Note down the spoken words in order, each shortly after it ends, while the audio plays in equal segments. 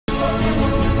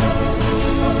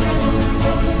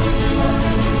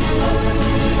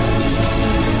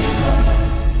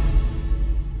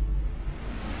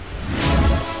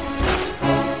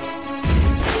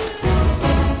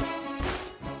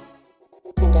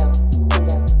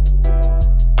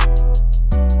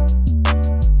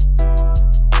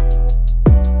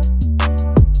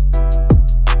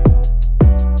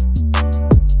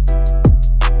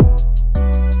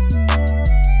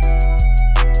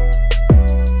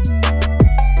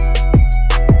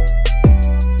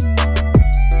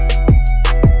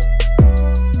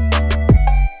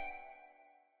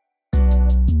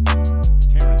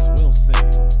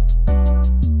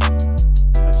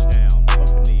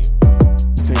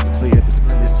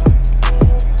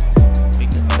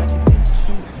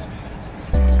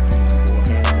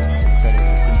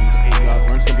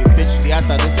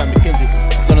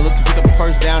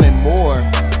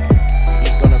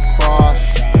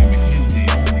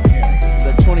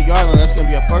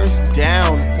a first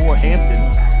down for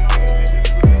Hampton.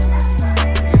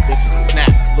 Dixon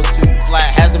snap, looks to the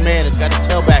flat, has a man, it's got his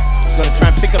tailback. He's going to try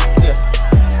and pick up the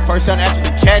first down after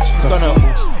the catch. He's going to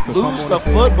lose the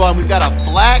football, and we got a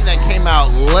flag that came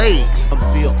out late on the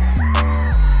field.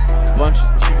 Bunch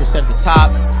of receivers set at the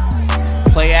top.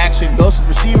 Play action, goes to the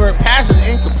receiver, passes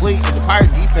incomplete, and the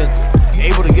Pirate defense is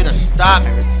able to get a stop.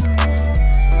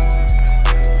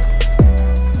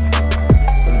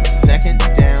 Second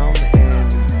down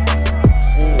and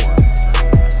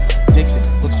 4. Dixon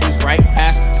looks to his right,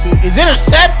 pass to is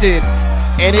intercepted,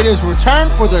 and it is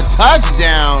returned for the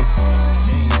touchdown.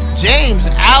 James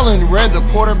Allen read the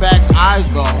quarterback's eyes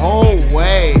the whole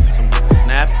way.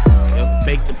 Snap, he'll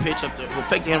fake the pitch up we'll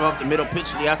fake the hand off the middle, pitch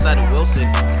to the outside of Wilson.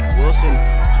 Wilson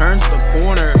turns the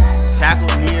corner, tackle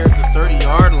near the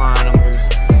 30-yard line.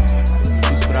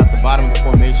 He's put out the bottom of the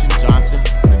formation. Johnson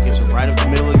gives it right up the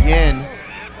middle again.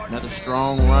 Another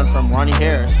strong run from Ronnie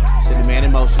Harris. Sending man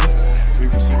in motion. 3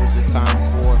 receivers this time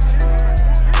for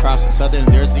Charleston Southern.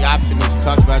 There's the option that you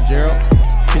talked about, Gerald.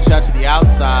 Pitch out to the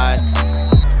outside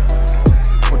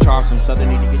for Charleston Southern.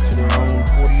 Need to get to their own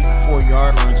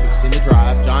 44-yard line to extend the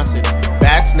drive. Johnson,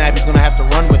 back snap. He's going to have to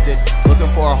run with it.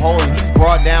 Looking for a hole, and he's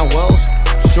brought down well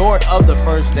short of the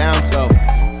first down. So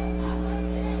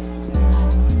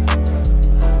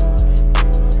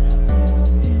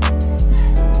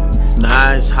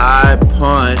nice high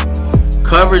punt.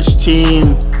 Coverage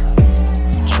team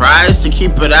tries to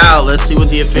keep it out. Let's see what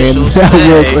the officials say. That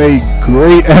was a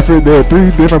great effort there. 3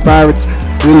 different Pirates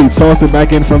really tossed it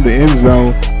back in from the end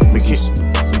zone.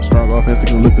 Some strong offense.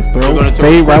 They're going to look to throw.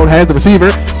 Fade route has the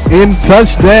receiver in.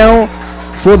 Touchdown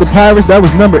for the Pirates. That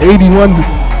was number 81.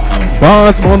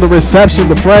 Bonds on the reception,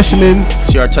 the freshman.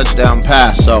 See our touchdown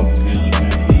pass. So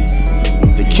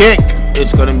the kick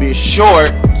is going to be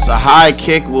short. It's a high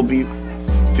kick. Will be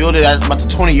fielded at about the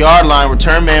 20-yard line.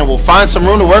 Return man will find some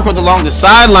room to work with along the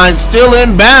sideline. Still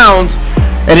in bounds.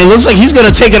 And it looks like he's going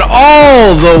to take it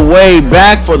all the way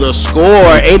back for the score.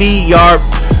 80-yard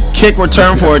kick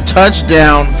return for a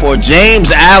touchdown for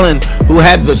James Allen, who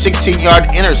had the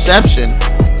 16-yard interception.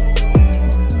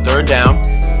 Third down.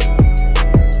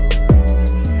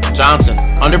 Johnson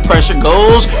under pressure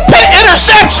goes.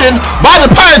 Interception by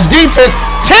the Pirates defense.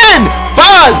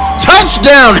 10-5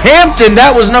 touchdown Hampton.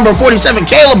 That was number 47,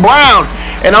 Caleb Brown,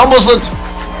 and almost looked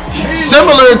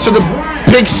similar to the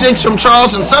pick 6 from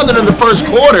Charleston Southern in the first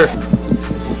quarter.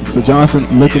 So Johnson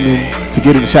looking to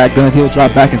get in the shotgun. He'll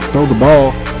drop back and throw the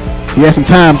ball. He has some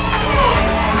time.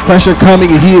 Pressure coming,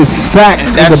 and he is sacked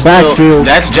in the backfield.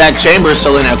 That's Jack Chambers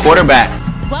still in at quarterback.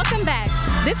 Welcome back.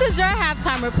 This is your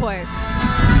halftime report.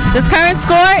 The current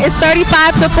score is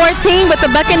 35-14 with the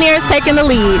Buccaneers taking the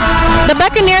lead. The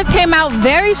Buccaneers came out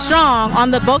very strong on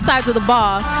both sides of the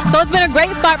ball, so it's been a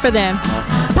great start for them.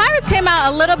 Pirates came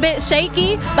out a little bit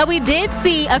shaky, but we did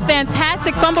see a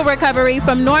fantastic fumble recovery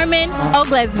from Norman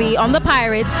Oglesby on the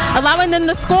Pirates, allowing them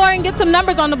to score and get some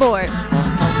numbers on the board.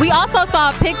 We also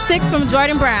saw a pick 6 from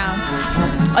Jordan Brown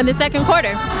in the second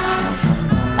quarter.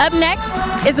 Up next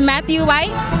is Matthew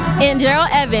White and Gerald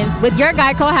Evans with your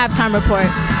Geico halftime report.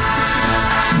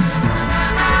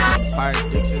 Pirates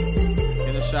Dixon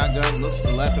in the shotgun, looks to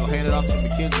the left, he'll hand it off to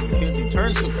McKenzie. McKenzie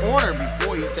turns the corner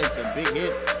before he takes a big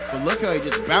hit. But look how he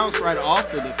just bounced right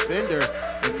off the defender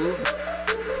and moved.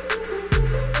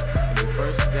 And the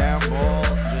first down ball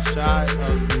just shy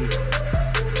of the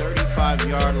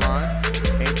 35-yard line.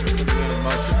 Hampton sitting in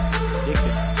motion.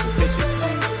 Dixon, the pitch to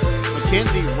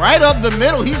McKenzie right up the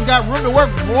middle. He's got room to work,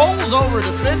 rolls over a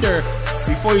defender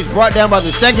before he's brought down by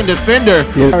the second defender.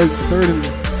 Yeah, it's third and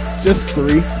just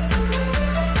 3.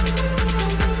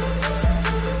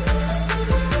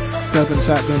 Set up in the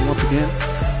shotgun once again.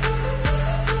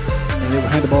 And they will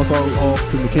hand the ball off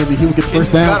to McKenzie. He will get the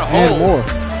first down and more.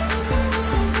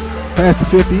 Past the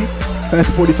 50, past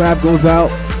the 45, goes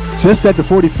out just at the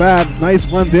 45. Nice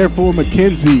run there for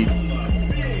McKenzie.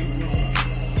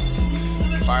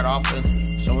 Pirate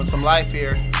offense showing some life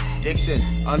here. Dixon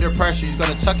under pressure. He's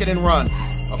going to tuck it and run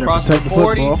across the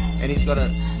 40, and he's going to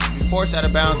be forced out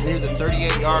of bounds near the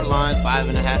 38-yard line.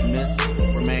 5.5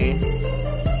 minutes remain.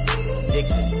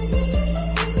 Dixon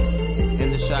in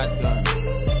the shotgun.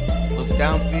 Looks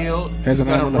downfield. He's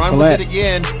going to run with it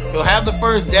again. He'll have the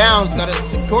first down. He's got to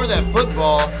secure that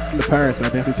football. The Pirates, I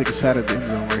definitely take a shot at the end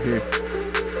zone right here.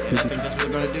 And I think that's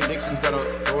what they're going to do. Dixon's going to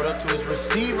throw it up to his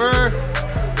receiver,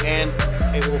 and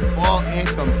it will fall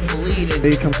incomplete.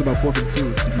 It comes to about 4th and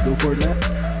 2. Did you go for it, Matt?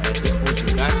 At this point,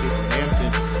 you got to from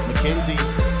Hampton. McKenzie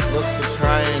looks to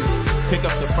try and pick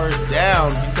up the first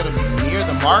down. He's going to be near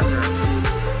the marker.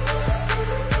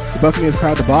 The Buccaneers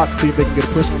crowd the box, see if they can get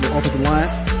a push on the offensive line.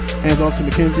 Hands off to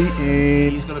McKenzie,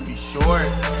 and he's going to be short.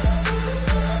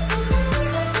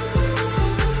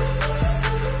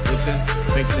 Dixon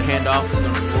makes the handoff. He's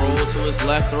going to roll to his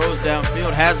left, throws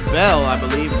downfield. Has Bell, I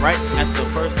believe, right at the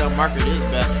first down marker. It is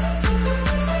Bell.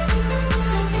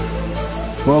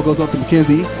 Ball goes off to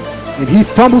McKenzie, and he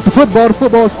fumbles the football. The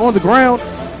football is on the ground,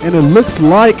 and it looks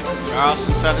like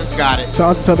Charleston Southern's got it.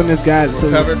 Charleston Southern has got it.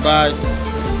 Recovered by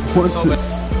what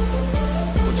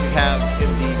you have in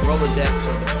the Rolodex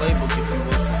or the playbook, if you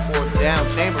will, for fourth down.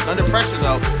 Chambers under pressure,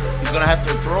 though. He's going to have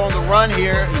to throw on the run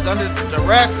here. He's under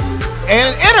duress.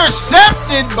 And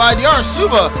intercepted by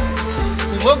Yarasuba,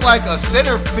 who looked like a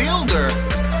center fielder.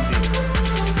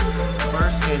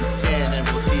 First and 10, and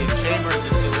we'll see if Chambers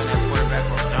is still in at quarterback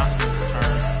or Johnson will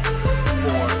return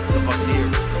for the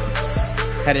Buccaneers.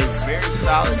 Had a very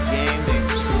solid game. They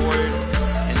scored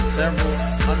in several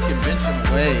unconventional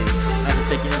ways. Not to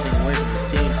take anything away from this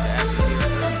team, to actually get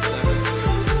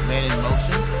 37 man in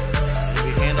motion. And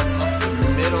we hand them up the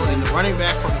middle, and the running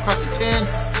back from across the 10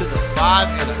 to the 5,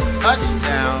 and a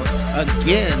touchdown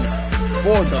again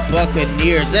for the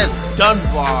Buccaneers. That's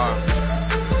Dunbar.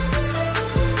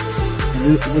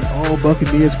 And it was all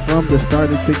Buccaneers from the start.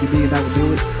 They take the knee, and that would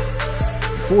do it.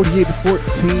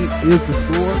 48-14 is the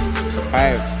score. So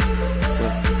Pirates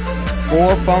with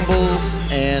 4 fumbles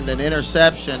and an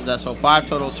interception. So 5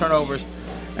 total turnovers.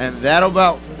 And that'll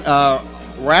about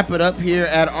wrap it up here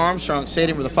at Armstrong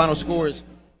Stadium, where the final score is